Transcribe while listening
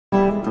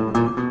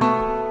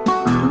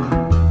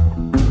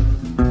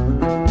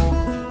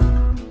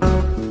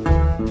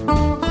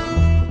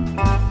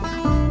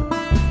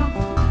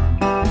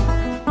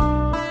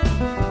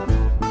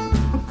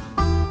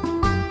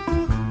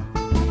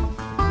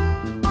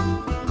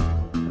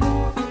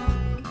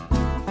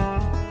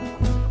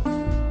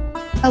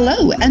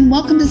Hello, and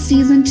welcome to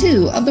Season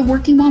 2 of the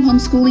Working While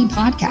Homeschooling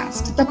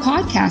podcast, the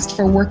podcast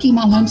for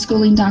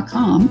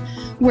workingwhilehomeschooling.com,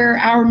 where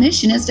our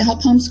mission is to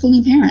help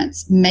homeschooling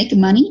parents make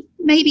money,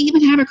 maybe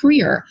even have a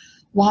career,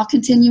 while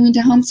continuing to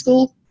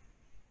homeschool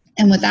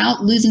and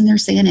without losing their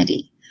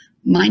sanity.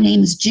 My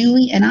name is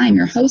Julie, and I am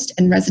your host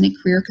and resident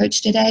career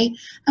coach today.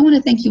 I want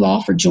to thank you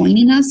all for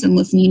joining us and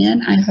listening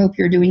in. I hope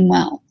you're doing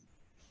well.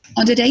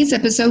 On today's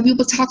episode, we'll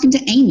be talking to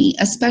Amy,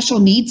 a special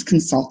needs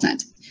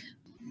consultant.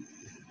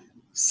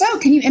 So,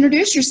 can you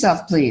introduce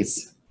yourself,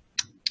 please?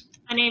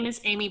 My name is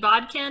Amy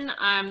Bodkin.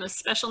 I'm the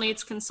special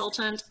needs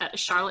consultant at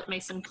Charlotte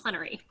Mason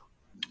Plenary.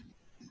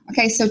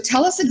 Okay, so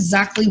tell us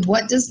exactly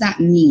what does that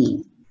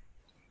mean?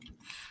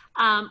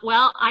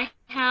 Well, I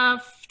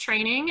have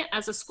training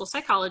as a school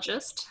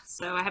psychologist.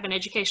 So I have an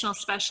educational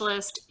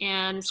specialist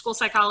in school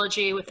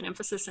psychology with an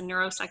emphasis in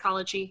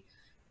neuropsychology.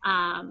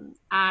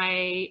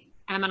 I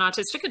am an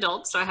autistic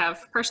adult, so I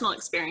have personal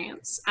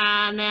experience.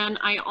 And then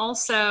I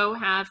also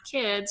have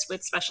kids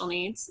with special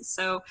needs.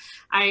 So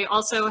I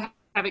also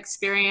have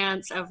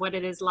experience of what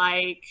it is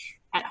like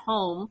at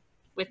home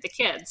with the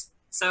kids.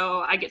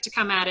 So I get to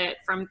come at it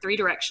from three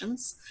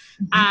directions.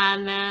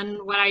 And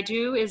then what I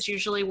do is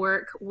usually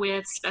work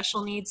with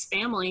special needs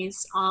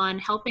families on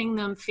helping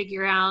them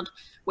figure out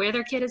where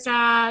their kid is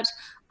at,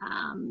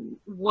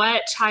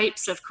 what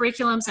types of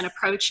curriculums and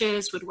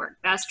approaches would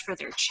work best for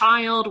their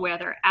child, where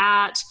they're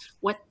at,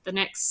 what the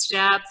next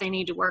step they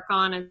need to work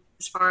on as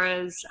far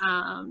as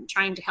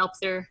trying to help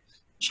their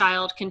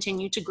child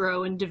continue to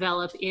grow and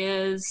develop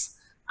is,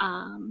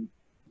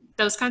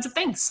 those kinds of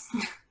things.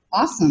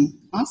 Awesome.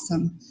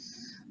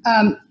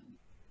 And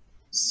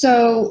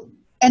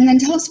then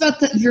tell us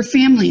about your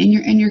family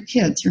and your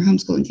kids, your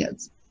homeschooling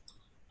kids.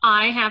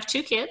 I have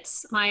two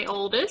kids. My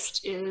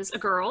oldest is a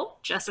girl,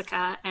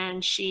 Jessica,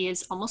 and she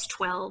is almost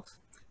 12.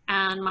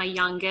 And my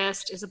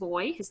youngest is a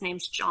boy. His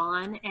name's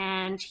John,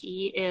 and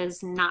he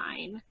is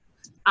 9.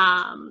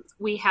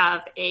 We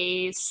have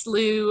a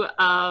slew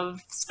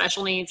of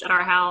special needs at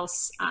our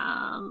house: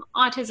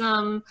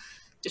 autism,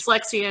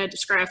 dyslexia,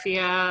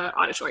 dysgraphia,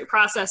 auditory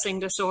processing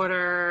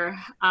disorder,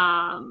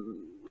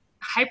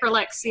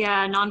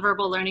 hyperlexia,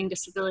 nonverbal learning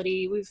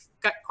disability. We've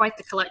got quite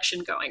the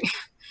collection going.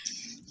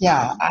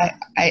 Yeah,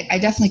 I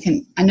definitely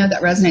can. I know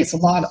that resonates a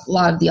lot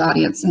of the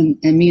audience and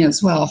me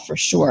as well, for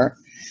sure.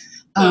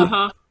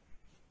 Now,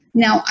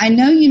 I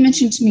know you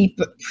mentioned to me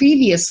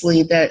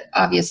previously that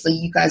obviously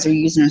you guys are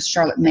using a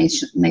Charlotte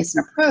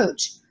Mason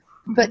approach,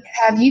 but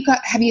have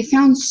you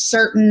found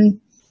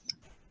certain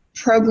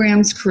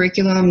programs,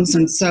 curriculums,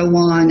 and so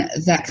on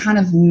that kind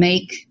of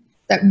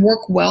that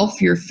work well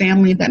for your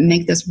family, that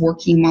make this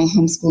working while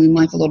homeschooling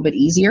life a little bit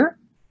easier?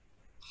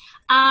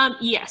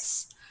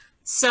 Yes.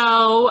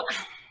 So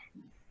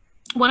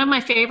one of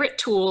my favorite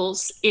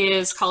tools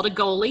is called a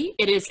Goalie.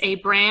 It is a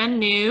brand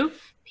new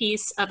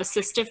piece of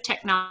assistive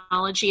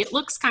technology. It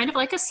looks kind of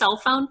like a cell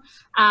phone,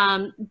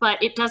 but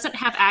it doesn't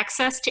have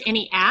access to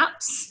any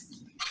apps.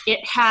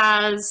 It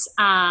has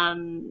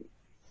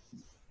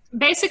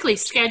basically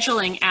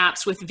scheduling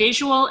apps with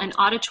visual and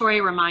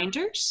auditory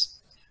reminders.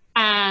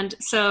 And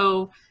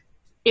so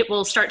it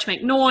will start to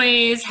make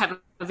noise, have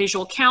a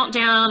visual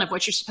countdown of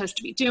what you're supposed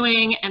to be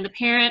doing, and the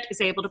parent is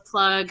able to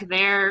plug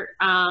their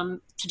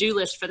to-do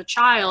list for the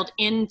child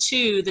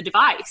into the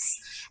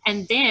device.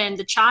 And then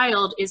the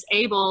child is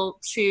able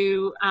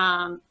to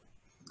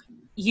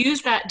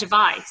use that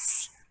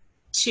device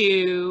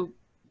to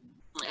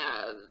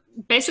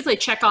basically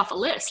check off a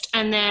list.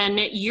 And then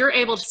you're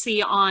able to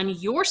see on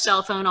your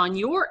cell phone, on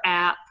your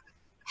app,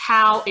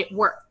 how it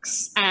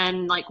works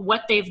and like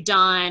what they've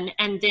done.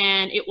 And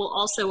then it will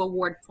also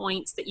award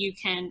points that you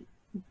can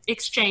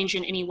exchange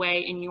in any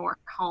way in your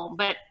home.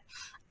 But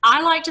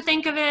I like to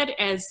think of it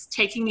as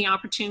taking the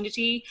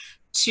opportunity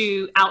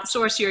to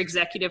outsource your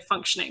executive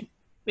functioning,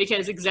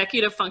 because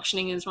executive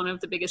functioning is one of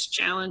the biggest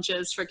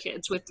challenges for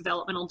kids with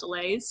developmental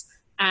delays.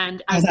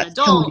 And as an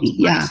adult,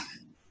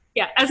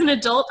 as an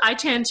adult, I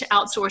tend to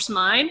outsource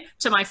mine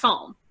to my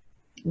phone.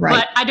 Right.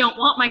 But I don't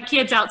want my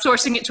kids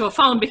outsourcing it to a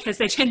phone because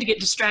they tend to get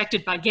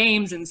distracted by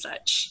games and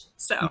such.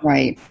 So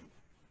Right.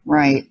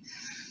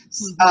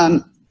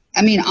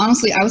 I mean,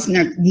 honestly, I was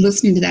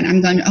listening to that and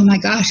I'm going, oh my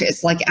gosh,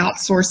 it's like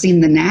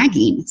outsourcing the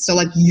nagging. So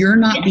like you're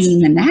not being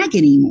the nag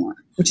anymore,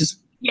 which is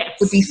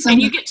would be so. And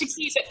you get to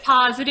keep it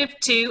positive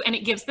too, and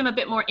it gives them a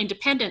bit more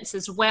independence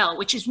as well,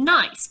 which is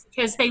nice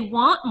because they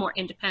want more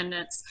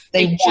independence.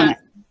 They want it.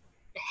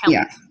 Help.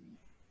 Yeah.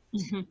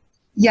 Mm-hmm.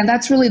 Yeah,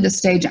 that's really the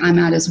stage I'm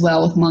at as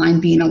well, with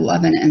mine being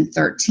 11 and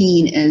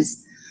 13,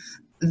 is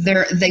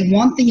they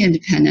want the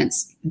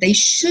independence. They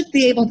should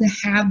be able to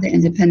have the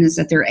independence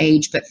at their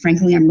age, but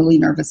frankly, I'm really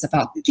nervous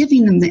about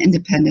giving them the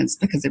independence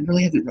because it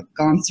really hasn't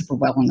gone super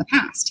well in the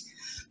past.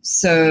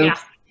 So,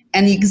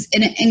 and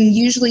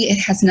usually it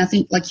has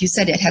nothing, like you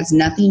said, it has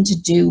nothing to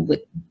do with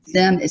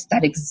them. It's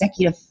that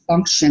executive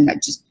function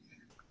that just...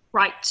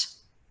 Right.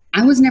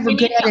 I was never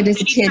good at it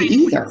as a kid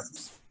either.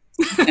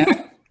 You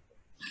know?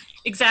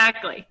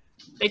 Exactly.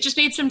 They just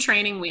need some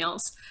training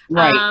wheels.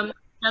 Right.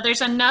 Now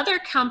there's another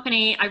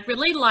company, I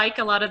really like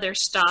a lot of their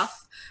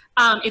stuff.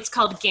 It's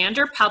called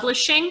Gander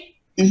Publishing.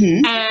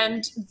 Mm-hmm.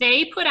 And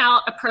they put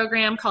out a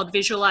program called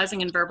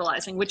Visualizing and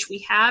Verbalizing, which we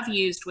have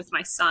used with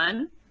my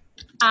son.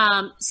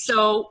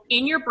 So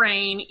in your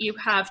brain, you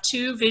have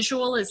two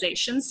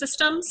visualization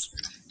systems.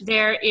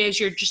 There is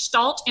your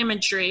Gestalt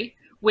imagery,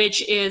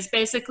 which is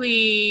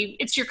basically,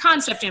 it's your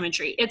concept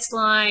imagery. It's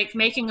like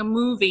making a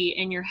movie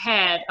in your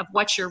head of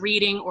what you're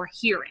reading or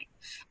hearing.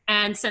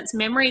 And since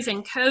memory is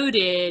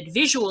encoded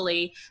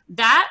visually,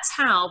 that's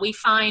how we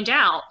find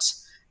out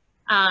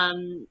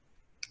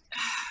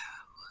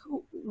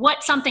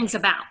what something's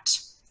about.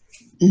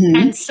 Mm-hmm.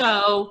 And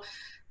so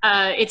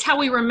it's how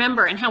we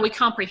remember and how we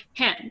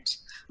comprehend.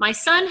 My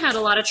son had a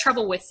lot of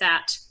trouble with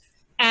that.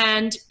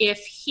 And if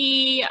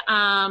he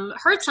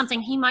heard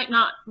something, he might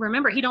not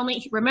remember. He'd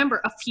only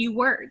remember a few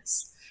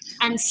words.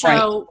 And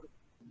so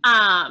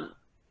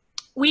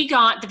we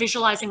got the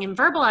Visualizing and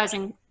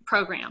Verbalizing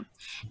program.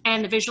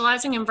 And the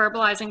Visualizing and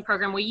Verbalizing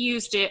program, we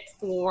used it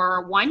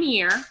for 1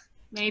 year,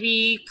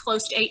 maybe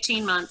close to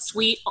 18 months.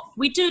 We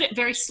did it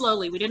very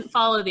slowly. We didn't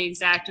follow the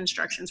exact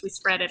instructions. We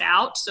spread it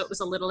out, so it was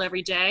a little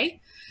every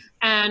day,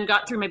 and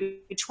got through maybe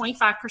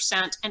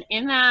 25%. And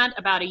in that,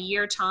 about a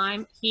year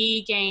time,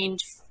 he gained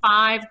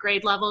 5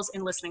 grade levels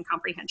in listening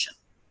comprehension.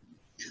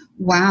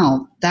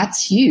 Wow,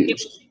 that's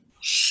huge.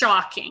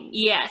 Shocking,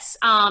 yes.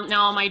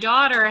 Now, my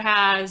daughter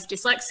has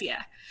dyslexia,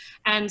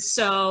 and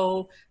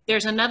so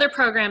there's another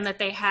program that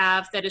they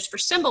have that is for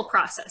symbol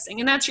processing,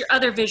 and that's your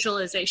other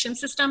visualization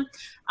system.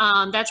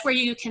 That's where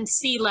you can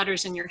see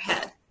letters in your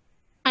head.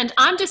 And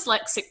I'm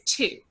dyslexic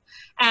too.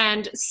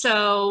 And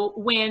so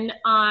when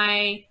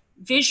I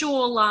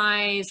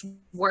visualize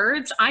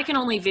words, I can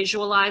only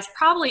visualize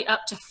probably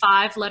up to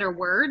 5-letter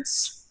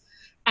words.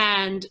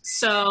 And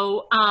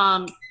so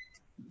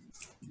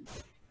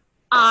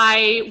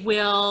I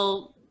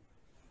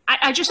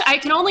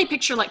can only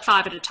picture like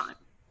 5 at a time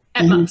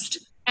at most.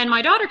 And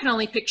my daughter can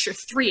only picture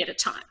 3 at a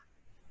time.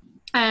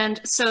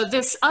 And so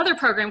this other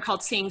program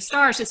called Seeing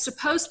Stars is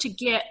supposed to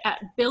get at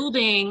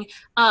building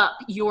up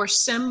your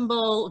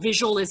symbol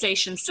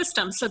visualization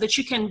system so that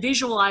you can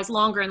visualize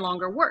longer and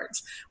longer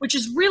words, which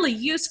is really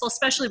useful,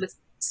 especially with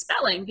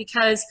spelling,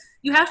 because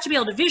you have to be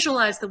able to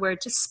visualize the word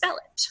to spell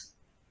it.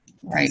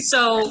 Right.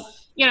 So,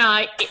 you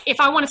know, if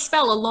I want to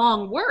spell a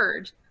long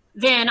word,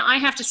 then I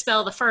have to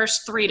spell the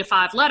first 3 to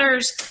 5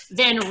 letters,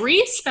 then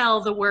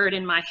respell the word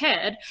in my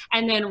head,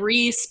 and then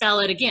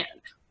respell it again.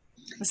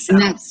 So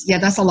and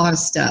that's a lot of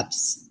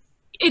steps.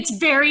 It's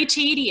very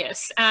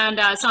tedious. And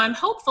so I'm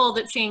hopeful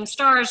that Seeing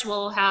Stars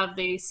will have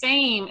the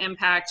same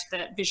impact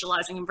that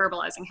Visualizing and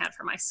Verbalizing had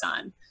for my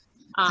son.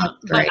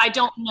 But I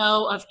don't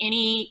know of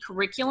any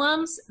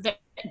curriculums that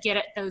get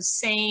at those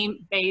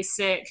same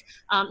basic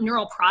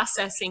neural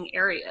processing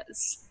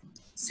areas.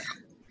 So.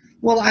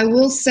 Well, I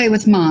will say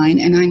with mine,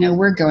 and I know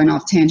we're going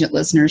off tangent,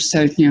 listeners,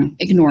 so,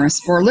 ignore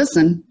us or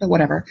listen, but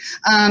whatever.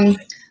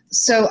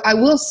 So I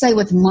will say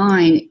with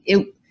mine,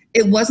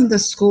 it wasn't the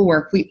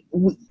schoolwork.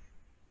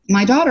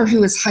 My daughter,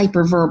 who is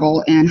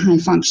hyperverbal and high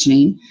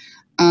functioning,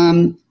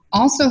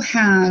 also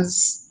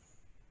has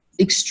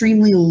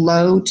extremely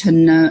low to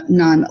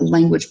none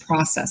language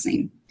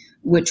processing,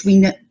 which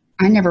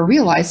I never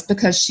realized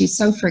because she's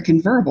so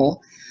freaking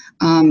verbal.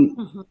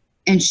 And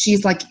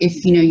she's like,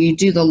 if, you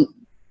do the,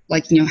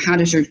 how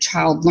does your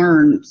child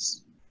learn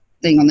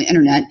thing on the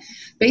internet?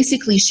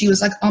 Basically, she was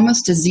like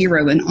almost a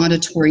 0 in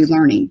auditory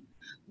learning,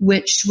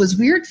 which was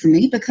weird for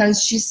me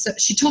because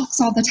she talks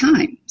all the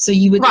time. So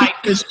you would think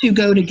those two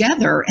go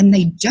together, and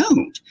they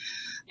don't.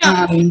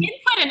 Yeah,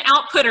 input and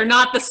output are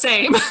not the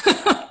same.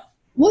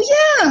 Well,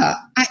 yeah.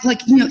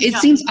 It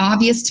seems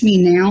obvious to me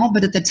now,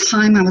 but at the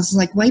time I was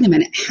like, wait a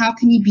minute, how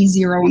can you be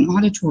 0 in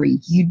auditory?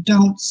 You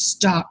don't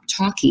stop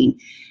talking.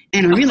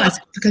 And I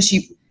realized because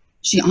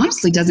she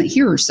honestly doesn't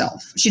hear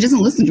herself. She doesn't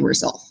listen to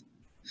herself.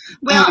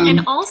 Well,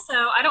 and also,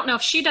 I don't know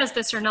if she does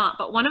this or not,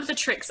 but one of the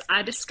tricks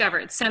I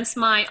discovered, since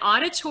my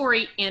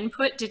auditory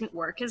input didn't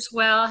work as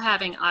well,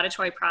 having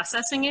auditory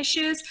processing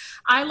issues,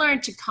 I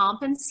learned to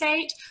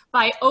compensate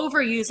by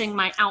overusing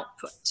my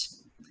output.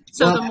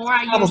 So the more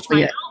I used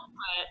my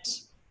output,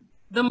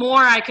 the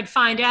more I could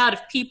find out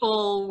if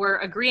people were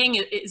agreeing.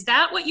 Is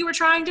that what you were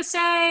trying to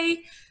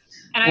say?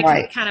 And I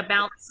could kind of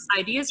bounce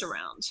ideas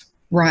around.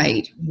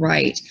 Right.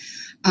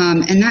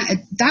 And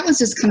that was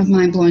just kind of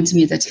mind-blowing to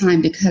me at the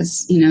time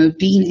because,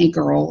 being a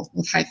girl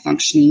with high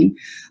functioning,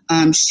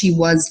 she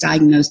was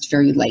diagnosed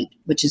very late,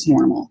 which is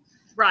normal.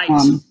 Right.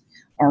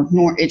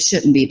 It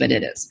shouldn't be, but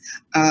it is.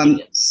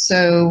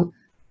 So,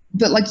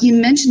 but like you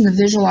mentioned, the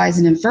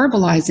visualizing and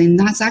verbalizing,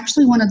 that's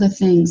actually one of the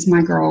things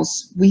my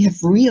girls, we have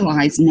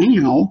realized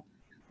now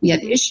we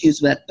have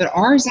issues with, but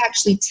ours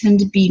actually tend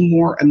to be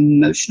more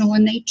emotional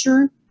in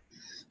nature.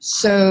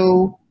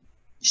 So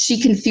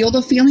she can feel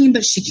the feeling,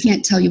 but she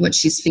can't tell you what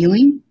she's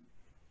feeling.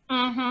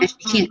 And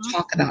she can't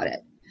talk about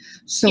it.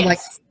 So like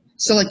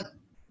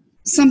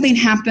something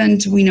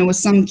happened, with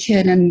some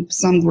kid in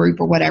some group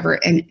or whatever,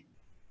 and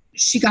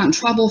she got in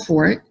trouble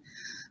for it.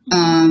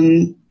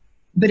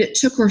 But it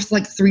took her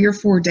like 3 or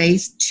 4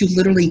 days to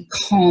literally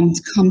come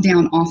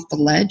down off the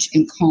ledge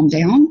and calm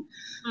down.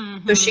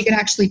 so she could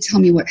actually tell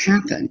me what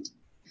happened.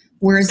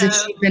 Whereas if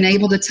So- she'd been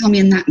able to tell me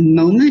in that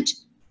moment,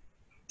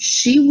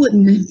 she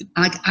wouldn't have,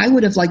 like, I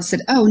would have like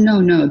said, oh,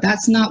 no,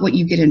 that's not what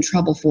you get in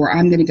trouble for.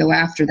 I'm going to go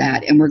after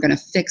that and we're going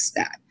to fix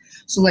that.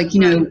 So like,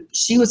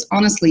 she was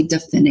honestly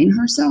defending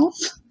herself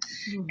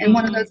in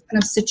one of those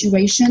kind of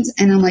situations.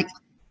 And I'm like,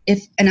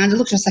 and I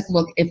looked just like,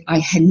 look, if I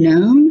had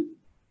known,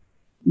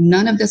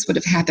 none of this would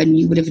have happened.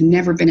 You would have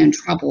never been in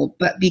trouble.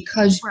 But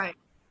because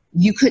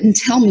you couldn't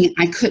tell me,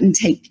 I couldn't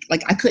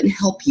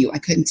help you. I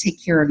couldn't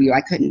take care of you.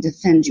 I couldn't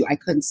defend you. I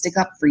couldn't stick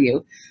up for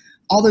you.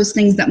 All those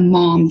things that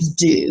moms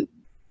do.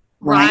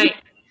 Right.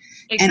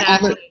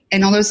 Exactly.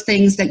 And all those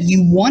things that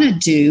you want to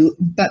do,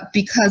 but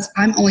because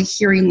I'm only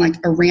hearing like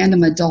a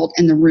random adult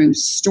in the room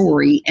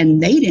story and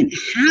they didn't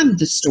have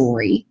the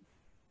story,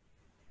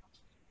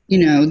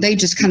 they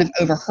just kind of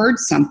overheard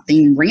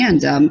something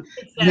random.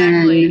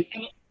 Exactly.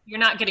 Then, you're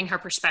not getting her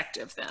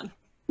perspective then.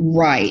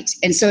 Right.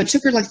 And so it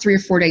took her like 3 or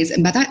 4 days.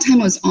 And by that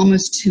time it was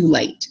almost too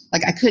late.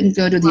 Like I couldn't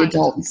go to the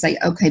adult and say,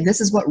 okay, this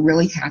is what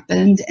really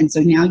happened. And so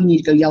now you need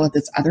to go yell at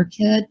this other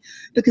kid,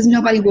 because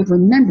nobody would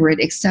remember it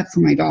except for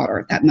my daughter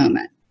at that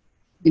moment,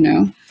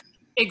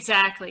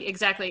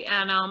 Exactly.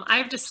 And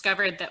I've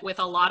discovered that with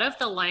a lot of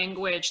the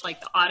language,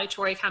 like the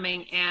auditory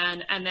coming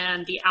in and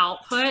then the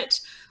output,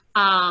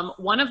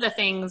 one of the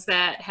things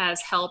that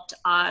has helped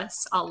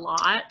us a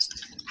lot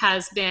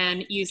has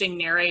been using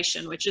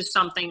narration, which is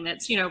something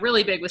that's,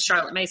 really big with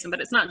Charlotte Mason, but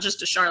it's not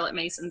just a Charlotte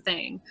Mason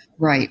thing.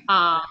 Right.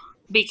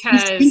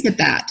 Because think of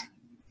that.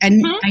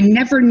 And I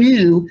never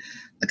knew,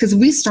 because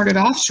we started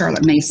off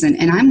Charlotte Mason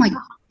and I'm like,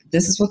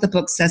 this is what the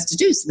book says to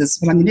do. So this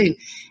is what I'm going to do.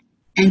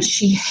 And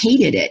she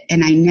hated it.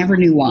 And I never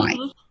knew why.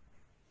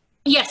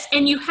 Yes,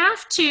 and you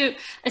have to,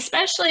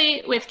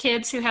 especially with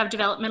kids who have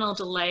developmental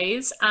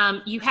delays,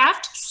 you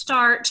have to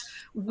start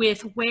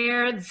with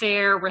where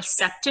their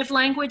receptive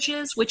language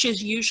is, which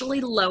is usually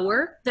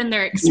lower than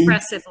their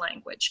expressive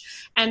language.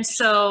 And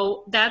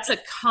so that's a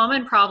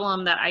common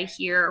problem that I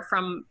hear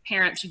from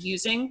parents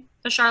using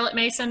the Charlotte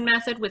Mason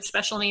method with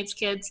special needs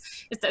kids,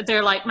 is that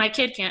they're like, my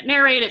kid can't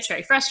narrate, it's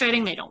very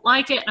frustrating, they don't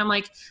like it. And I'm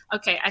like,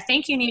 okay, I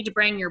think you need to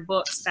bring your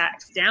books back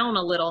down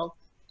a little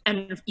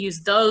and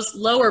use those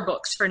lower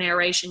books for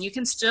narration. You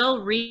can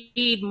still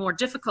read more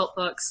difficult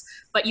books,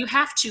 but you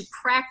have to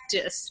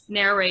practice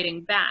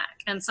narrating back.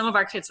 And some of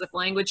our kids with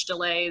language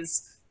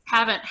delays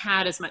haven't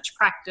had as much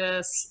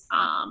practice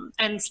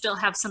and still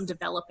have some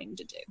developing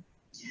to do.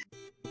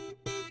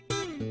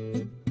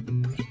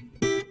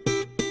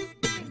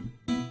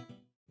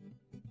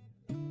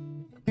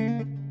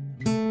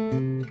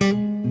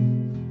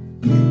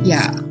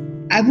 Yeah.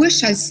 I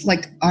wish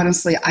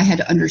honestly, I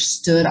had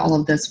understood all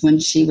of this when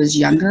she was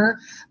younger,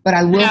 but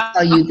I will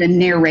tell you the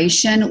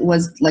narration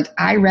was like,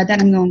 I read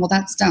that and I'm going, well,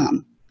 that's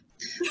dumb.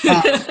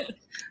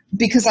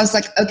 Because I was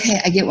like,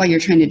 okay, I get why you're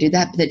trying to do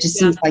that, but it just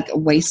seems like a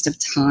waste of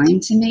time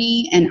to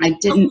me. And I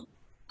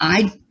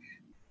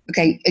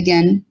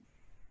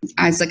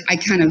was like, I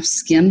kind of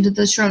skimmed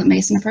the Charlotte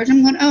Mason approach.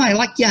 I'm going, oh, I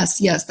like, yes,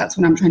 that's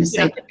what I'm trying to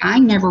say. But I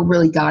never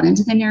really got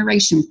into the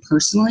narration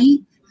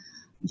personally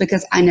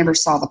because I never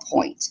saw the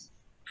point.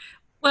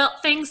 Well,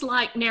 things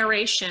like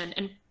narration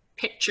and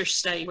picture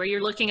study, where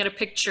you're looking at a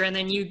picture and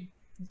then you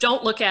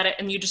don't look at it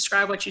and you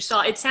describe what you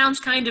saw. It sounds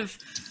kind of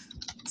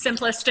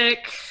simplistic.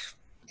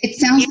 It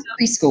sounds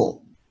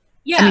preschool.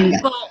 Yeah,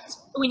 but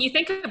when you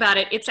think about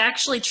it, it's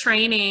actually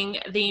training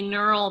the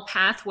neural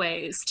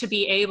pathways to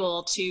be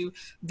able to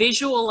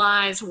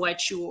visualize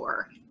what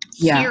you're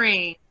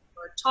hearing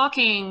or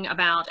talking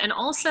about, and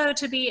also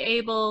to be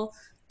able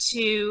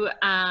to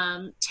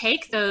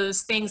take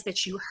those things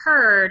that you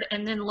heard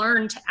and then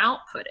learn to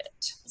output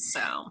it.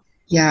 So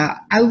yeah,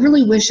 I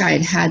really wish I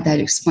had that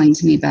explained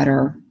to me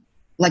better,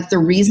 like the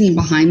reasoning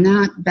behind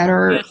that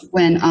better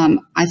when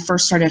I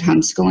first started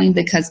homeschooling,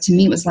 because to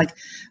me it was like,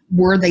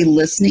 were they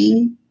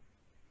listening?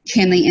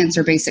 Can they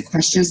answer basic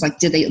questions?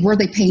 Like, were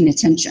they paying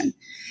attention?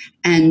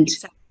 And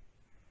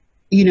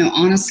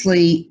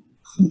honestly,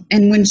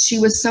 and when she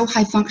was so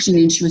high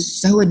functioning, she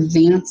was so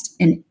advanced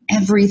in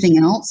everything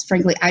else,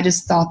 frankly, I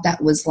just thought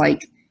that was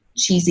like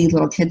cheesy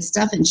little kid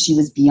stuff, and she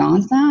was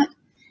beyond that.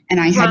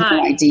 And I had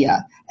no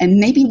idea. And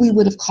maybe we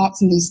would have caught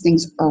some of these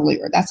things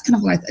earlier. That's kind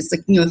of like, it's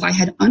like, if I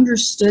had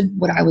understood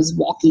what I was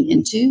walking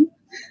into,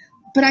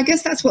 but I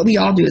guess that's what we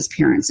all do as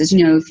parents is,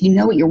 if you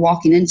know what you're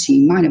walking into,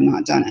 you might have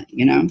not done it,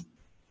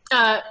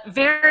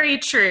 Very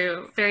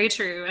true. Very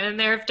true. And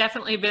there have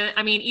definitely been,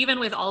 even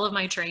with all of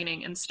my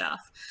training and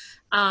stuff,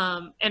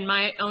 and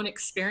my own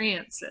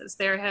experiences,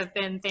 there have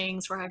been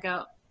things where I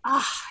go,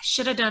 I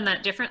should have done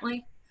that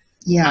differently.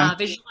 Yeah.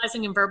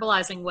 Visualizing and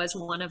verbalizing was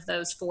one of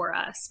those for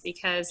us,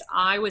 because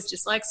I was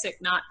dyslexic,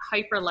 not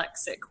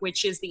hyperlexic,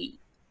 which is the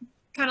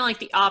kind of like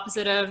the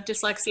opposite of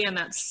dyslexia. And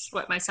that's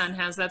what my son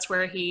has. That's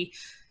where he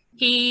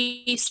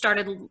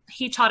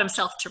taught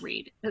himself to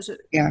read. At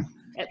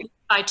least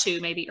by 2,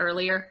 maybe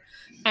earlier.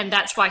 And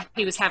that's why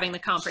he was having the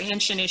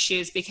comprehension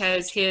issues,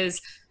 because his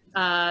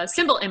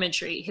symbol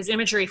imagery, his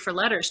imagery for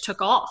letters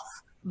took off,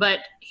 but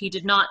he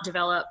did not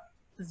develop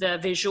the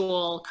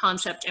visual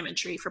concept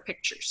imagery for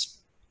pictures.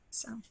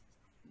 So.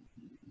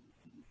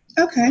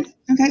 Okay.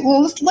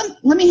 Well,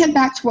 let me head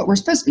back to what we're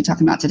supposed to be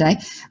talking about today,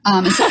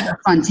 instead of a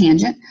fun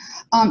tangent.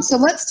 So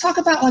let's talk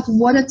about like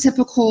what a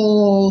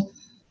typical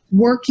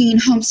working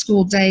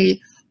homeschool day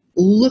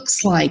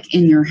looks like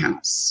in your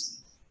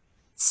house.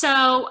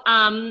 So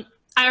I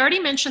already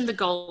mentioned the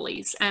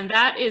goalies, and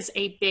that is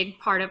a big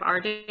part of our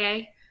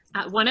day.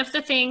 One of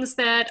the things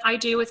that I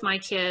do with my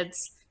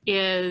kids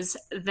is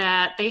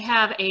that they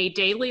have a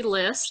daily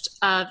list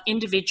of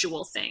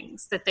individual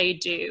things that they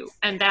do,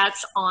 and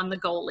that's on the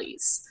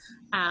goalies.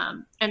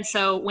 And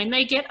so when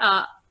they get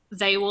up,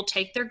 they will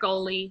take their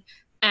goalie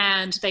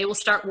and they will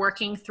start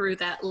working through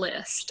that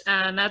list.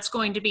 And that's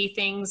going to be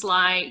things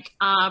like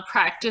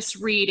practice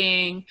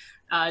reading,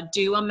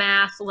 do a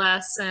math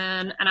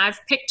lesson. And I've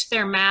picked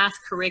their math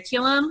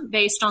curriculum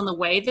based on the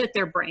way that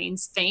their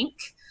brains think,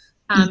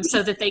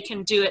 so that they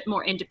can do it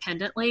more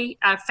independently.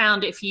 I've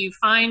found if you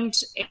find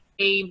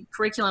a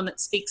curriculum that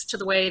speaks to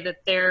the way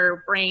that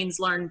their brains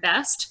learn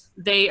best,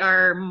 they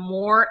are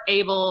more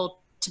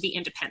able to be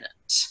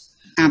independent.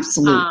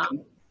 Absolutely.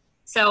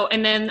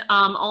 And then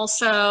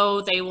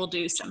also they will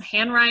do some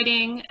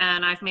handwriting,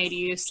 and I've made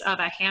use of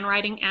a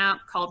handwriting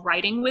app called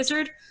Writing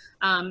Wizard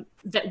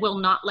that will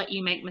not let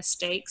you make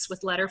mistakes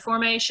with letter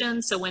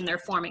formation. So when they're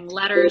forming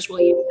letters,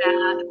 we'll use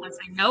that. Once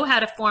they know how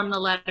to form the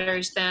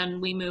letters, then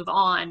we move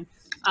on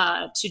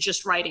to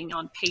just writing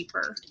on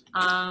paper.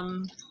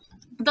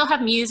 They'll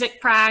have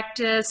music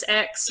practice,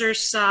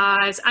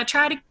 exercise. I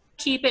try to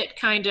keep it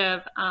kind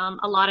of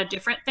a lot of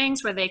different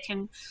things where they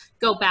can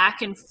go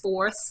back and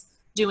forth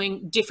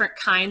doing different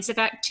kinds of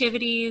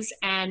activities,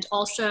 and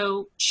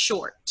also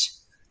short.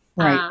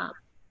 Right.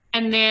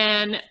 And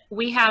then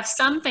we have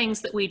some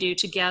things that we do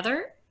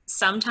together.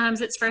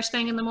 Sometimes it's first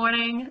thing in the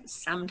morning,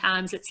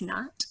 sometimes it's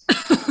not.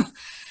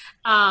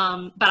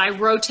 But I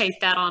rotate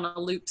that on a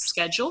loop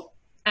schedule.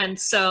 And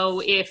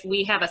so if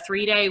we have a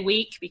 3-day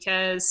week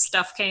because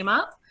stuff came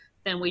up,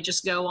 then we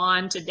just go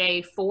on to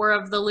day 4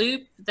 of the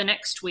loop the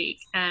next week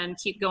and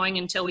keep going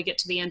until we get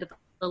to the end of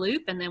the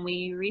loop, and then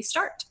we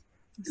restart.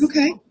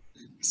 Okay.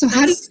 So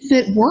how do you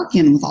fit work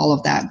in with all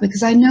of that?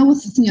 Because I know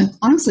with,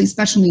 honestly,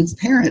 special needs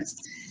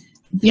parents,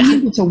 being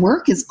able to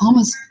work is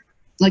almost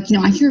like,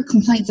 I hear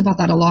complaints about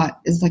that a lot,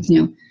 is like,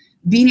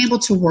 being able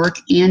to work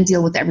and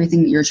deal with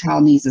everything that your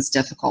child needs is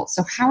difficult.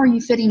 So how are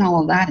you fitting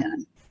all of that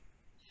in?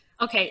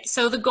 Okay,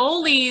 so the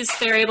goalies,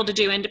 they're able to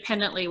do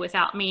independently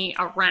without me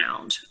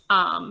around,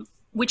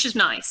 which is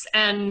nice.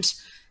 And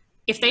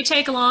if they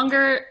take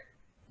longer,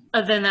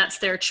 then that's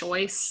their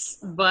choice.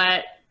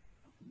 But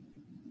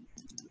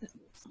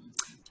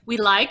we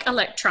like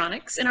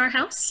electronics in our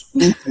house,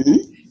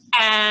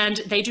 and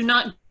they do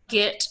not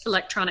get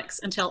electronics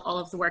until all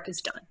of the work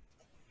is done.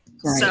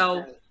 Right.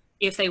 So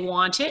if they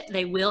want it,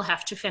 they will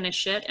have to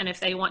finish it. And if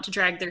they want to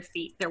drag their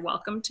feet, they're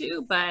welcome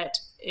to, but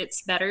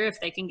it's better if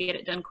they can get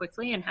it done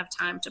quickly and have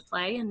time to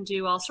play and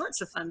do all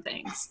sorts of fun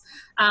things.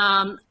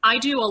 I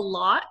do a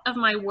lot of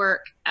my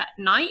work at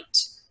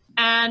night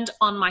and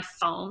on my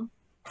phone.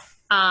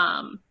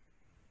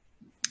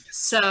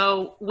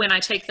 So when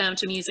I take them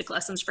to music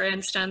lessons, for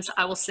instance,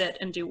 I will sit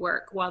and do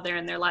work while they're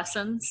in their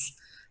lessons.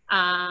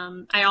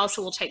 I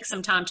also will take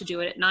some time to do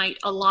it at night.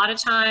 A lot of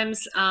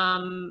times,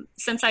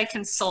 since I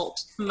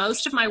consult,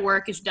 most of my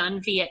work is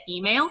done via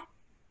email.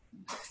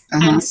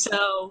 And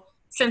so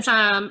since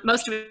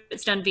most of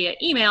it's done via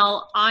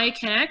email, I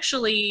can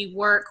actually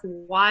work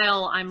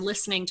while I'm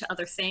listening to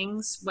other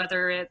things,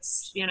 whether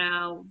it's,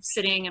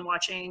 sitting and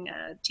watching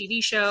a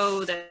TV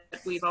show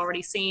that we've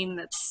already seen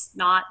that's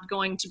not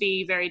going to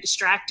be very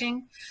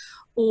distracting,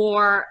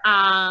 or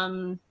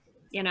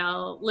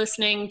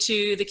listening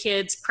to the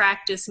kids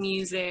practice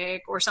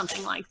music or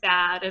something like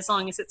that. As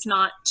long as it's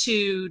not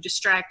too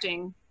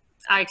distracting,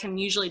 I can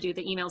usually do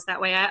the emails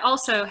that way. I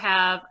also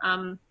have,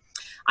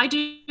 I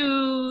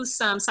do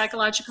some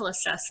psychological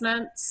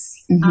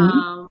assessments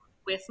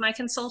with my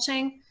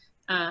consulting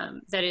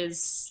that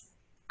is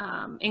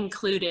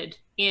included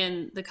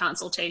in the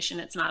consultation.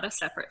 It's not a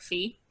separate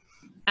fee.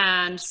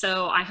 And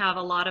so I have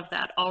a lot of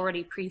that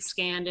already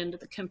pre-scanned into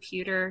the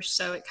computer,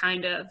 so it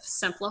kind of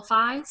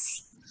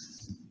simplifies.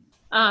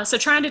 So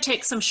trying to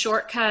take some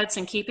shortcuts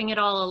and keeping it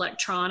all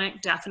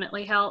electronic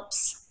definitely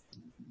helps.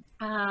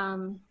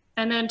 And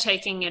then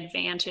taking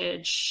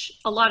advantage,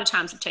 a lot of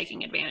times of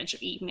taking advantage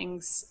of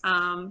evenings.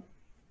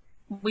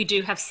 We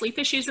do have sleep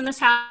issues in this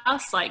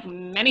house, like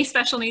many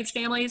special needs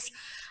families.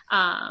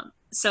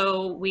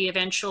 So we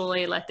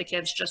eventually let the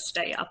kids just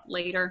stay up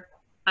later.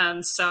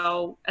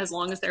 So as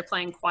long as they're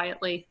playing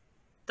quietly,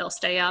 they'll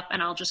stay up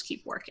and I'll just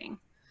keep working.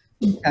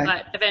 Okay.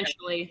 But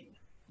eventually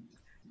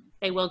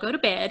they will go to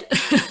bed.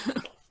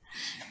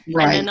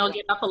 Right. And then they'll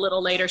get up a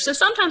little later. So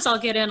sometimes I'll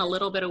get in a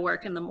little bit of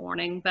work in the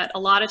morning, but a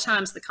lot of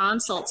times the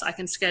consults I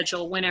can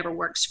schedule whenever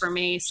works for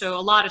me. So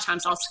a lot of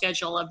times I'll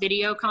schedule a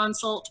video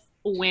consult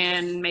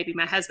when maybe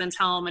my husband's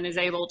home and is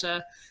able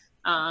to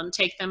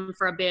take them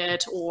for a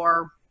bit,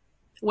 or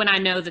when I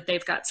know that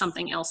they've got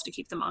something else to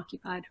keep them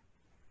occupied.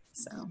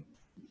 So,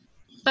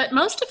 but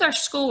most of their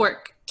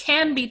schoolwork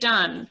can be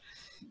done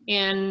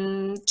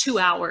in 2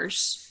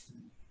 hours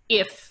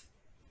if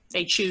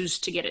they choose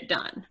to get it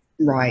done.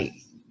 Right.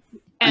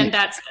 And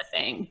that's the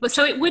thing. But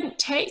so it wouldn't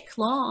take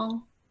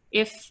long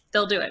if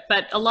they'll do it.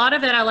 But a lot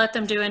of it I let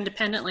them do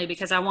independently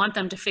because I want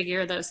them to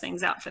figure those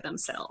things out for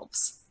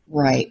themselves.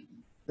 Right.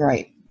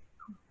 Right.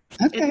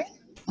 Okay.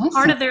 Awesome.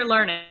 Part of their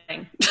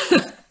learning.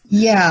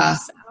 Yeah.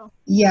 So.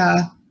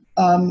 Yeah.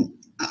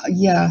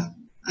 Yeah.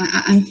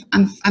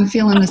 I'm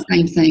feeling the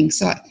same thing.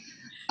 So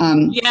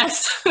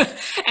yes.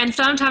 And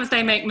sometimes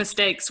they make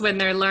mistakes when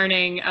they're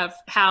learning of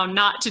how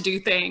not to do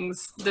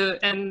things.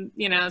 And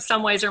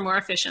some ways are more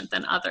efficient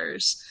than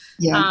others.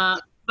 Yeah.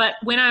 But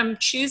when I'm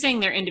choosing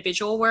their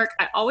individual work,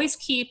 I always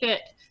keep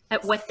it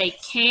at what they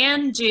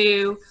can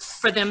do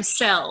for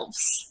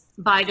themselves,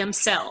 by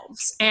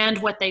themselves, and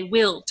what they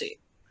will do.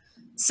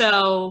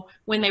 So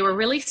when they were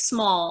really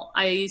small,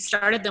 I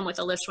started them with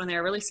a list when they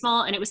were really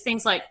small, and it was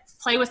things like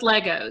play with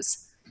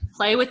Legos,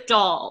 play with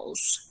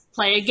dolls,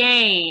 play a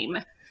game,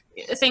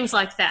 things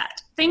like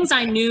that. Things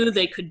I knew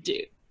they could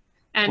do.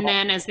 And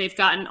then as they've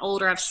gotten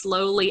older, I've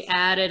slowly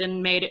added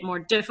and made it more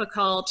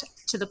difficult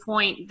to the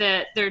point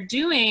that they're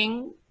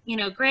doing,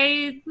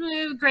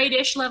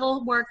 grade-ish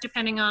level work,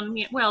 depending on,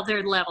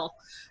 their level.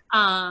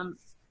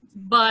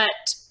 But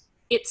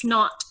it's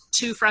not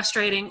too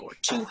frustrating or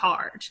too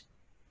hard.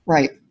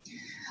 Right.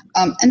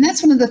 And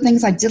that's one of the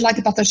things I did like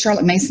about the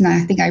Charlotte Mason. I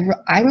think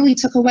I really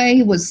took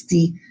away was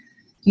the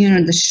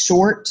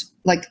short,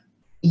 like,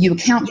 you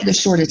account for the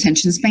short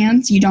attention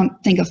spans. You don't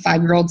think a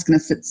 5-year-old's going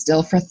to sit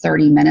still for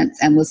 30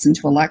 minutes and listen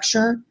to a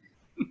lecture.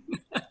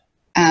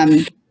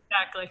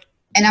 Exactly.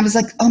 And I was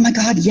like, oh my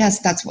God, yes,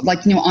 that's what,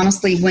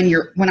 honestly,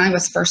 when I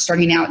was first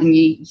starting out and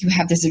you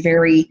have this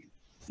very,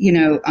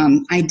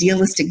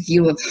 idealistic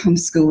view of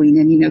homeschooling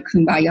and,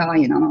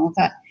 kumbaya and all of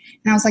that.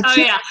 And I was like, oh,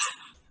 yeah.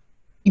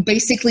 You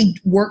basically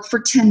work for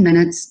 10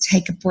 minutes,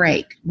 take a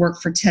break,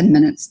 work for 10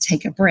 minutes,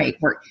 take a break,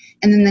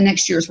 and then the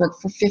next year's work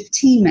for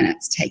 15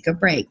 minutes, take a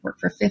break, work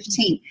for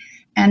 15.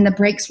 And the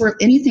breaks were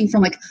anything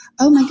from like,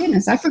 oh my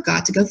goodness, I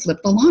forgot to go flip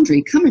the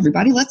laundry. Come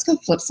everybody, let's go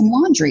flip some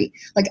laundry.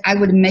 Like I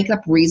would make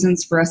up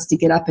reasons for us to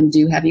get up and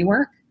do heavy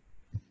work.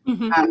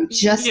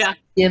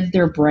 Give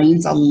their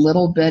brains a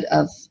little bit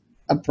of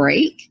a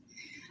break,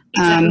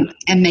 and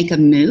make a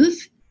move.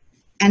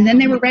 And then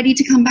they were ready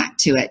to come back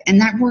to it. And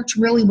that worked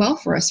really well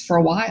for us for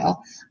a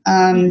while.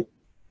 But,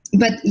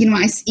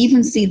 I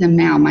even see them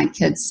now. My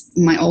kids,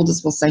 my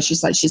oldest will say,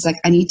 she's like,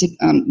 I need to,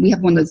 we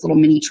have one of those little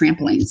mini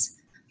trampolines,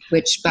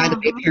 which by the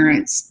way,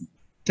 parents,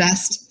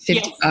 best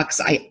 $50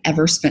 I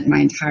ever spent my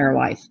entire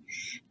life.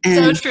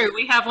 And, so true.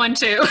 We have one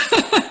too.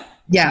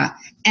 yeah.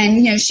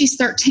 And, she's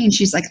 13.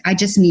 She's like, I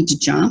just need to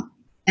jump.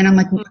 And I'm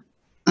like,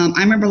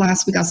 I remember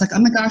last week I was like, oh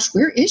my gosh,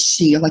 where is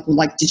she?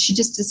 Like, did she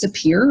just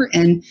disappear?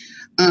 And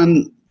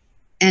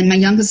my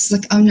youngest is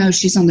like, oh no,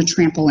 she's on the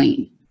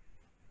trampoline.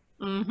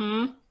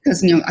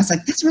 Because, I was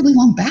like, that's a really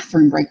long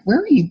bathroom break.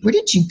 Where are you? Where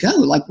did you go?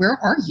 Like, where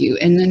are you?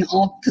 And then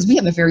because we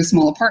have a very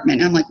small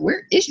apartment. And I'm like,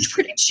 where did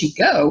she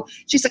go?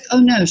 She's like, oh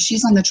no,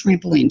 she's on the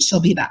trampoline. She'll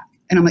be back.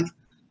 And I'm like,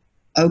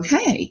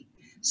 okay.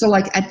 So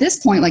like at this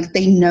point, like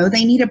they know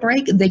they need a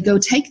break. They go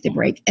take the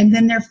break and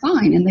then they're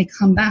fine and they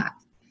come back.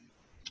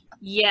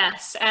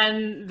 Yes,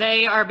 and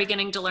they are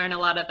beginning to learn a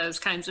lot of those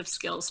kinds of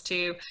skills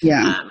too.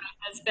 Yeah. My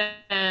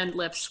husband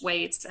lifts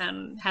weights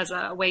and has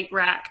a weight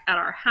rack at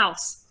our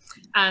house.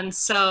 And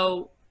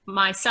so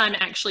my son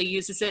actually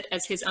uses it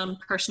as his own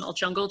personal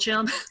jungle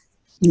gym.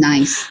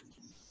 Nice.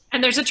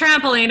 And there's a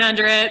trampoline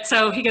under it,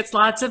 so he gets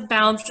lots of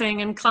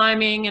bouncing and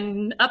climbing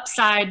and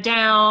upside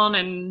down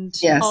and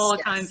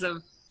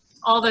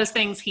all those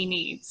things he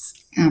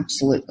needs.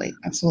 Absolutely,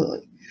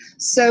 absolutely.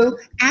 So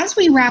as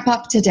we wrap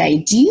up today,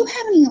 do you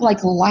have any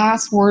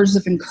last words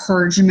of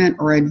encouragement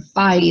or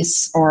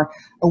advice or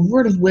a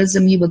word of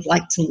wisdom you would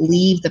like to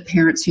leave the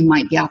parents who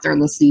might be out there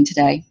listening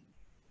today?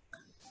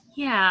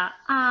 Yeah.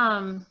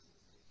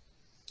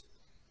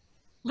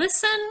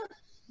 Listen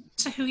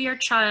to who your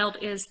child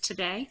is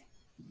today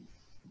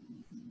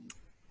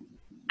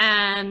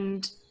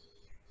and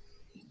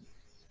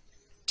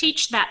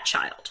teach that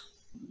child.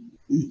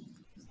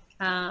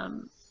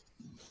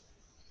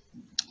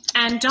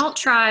 And don't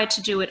try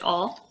to do it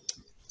all.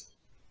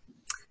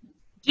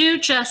 Do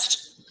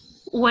just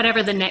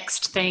whatever the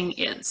next thing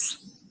is.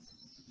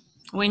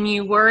 When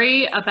you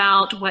worry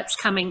about what's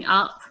coming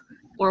up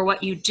or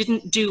what you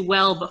didn't do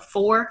well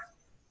before,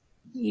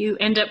 you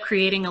end up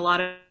creating a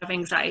lot of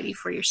anxiety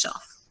for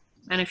yourself.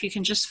 And if you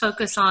can just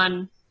focus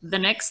on the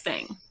next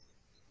thing,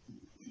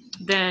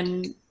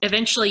 then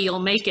eventually you'll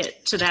make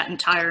it to that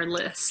entire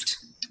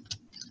list.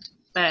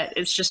 But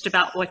it's just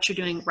about what you're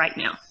doing right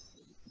now.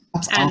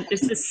 And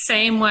it's the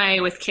same way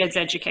with kids'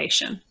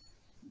 education.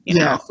 You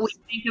know, we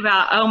think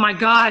about, oh my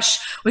gosh,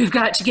 we've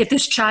got to get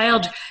this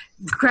child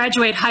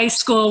graduate high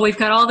school. We've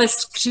got all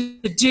this to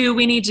do.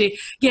 We need to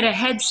get a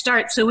head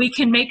start so we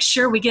can make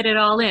sure we get it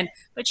all in.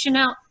 But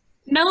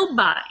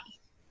nobody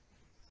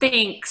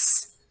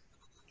thinks,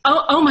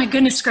 oh my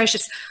goodness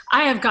gracious,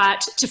 I have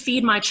got to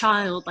feed my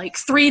child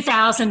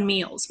 3,000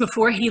 meals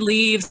before he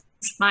leaves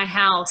my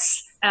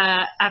house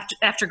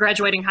after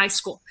graduating high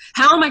school.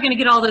 How am I going to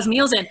get all those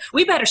meals in?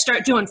 We better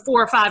start doing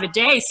 4 or 5 a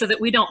day so that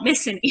we don't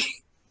miss any.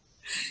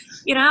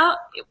 You know,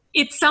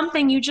 it's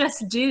something you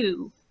just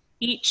do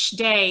each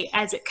day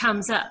as it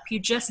comes up. You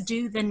just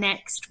do the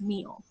next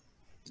meal.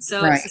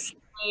 So Right. It's the same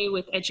way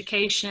with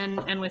education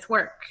and with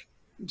work.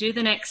 Do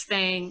the next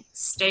thing,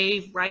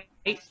 stay right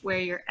where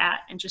you're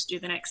at, and just do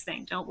the next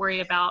thing. Don't worry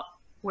about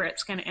where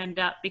it's going to end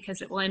up,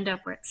 because it will end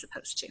up where it's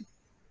supposed to.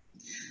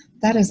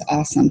 That is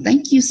awesome.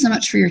 Thank you so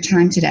much for your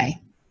time today.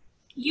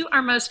 You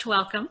are most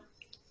welcome.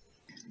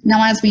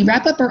 Now, as we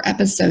wrap up our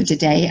episode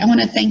today, I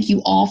want to thank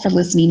you all for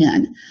listening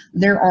in.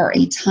 There are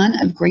a ton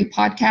of great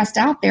podcasts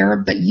out there,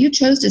 but you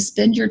chose to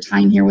spend your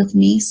time here with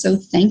me, so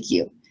thank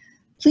you.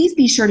 Please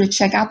be sure to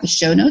check out the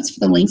show notes for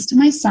the links to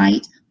my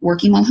site,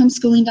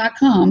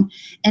 workingwhilehomeschooling.com,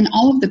 and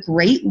all of the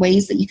great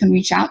ways that you can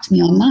reach out to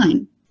me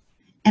online.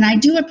 And I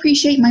do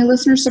appreciate my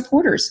listener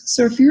supporters,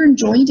 so if you're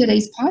enjoying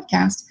today's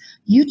podcast,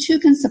 you too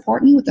can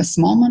support me with a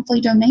small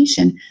monthly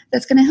donation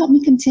that's going to help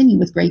me continue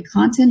with great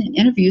content and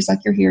interviews like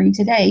you're hearing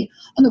today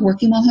on the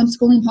Working While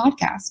Homeschooling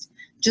podcast.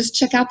 Just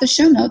check out the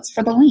show notes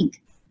for the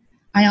link.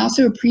 I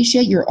also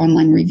appreciate your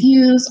online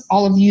reviews,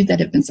 all of you that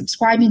have been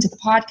subscribing to the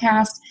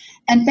podcast,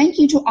 and thank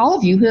you to all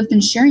of you who have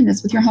been sharing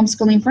this with your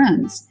homeschooling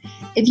friends.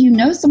 If you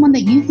know someone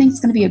that you think is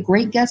going to be a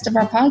great guest of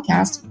our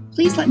podcast,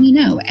 please let me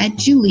know at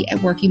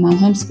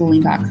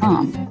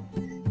julie@workingwhilehomeschooling.com.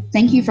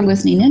 Thank you for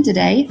listening in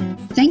today.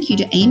 Thank you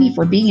to Amy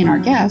for being our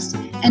guest.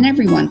 And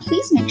everyone,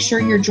 please make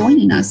sure you're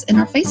joining us in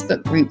our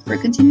Facebook group for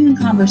continuing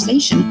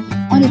conversation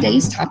on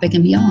today's topic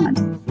and beyond.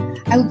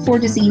 I look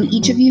forward to seeing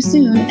each of you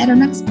soon at our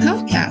next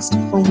podcast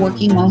for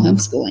Working While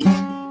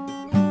Homeschooling.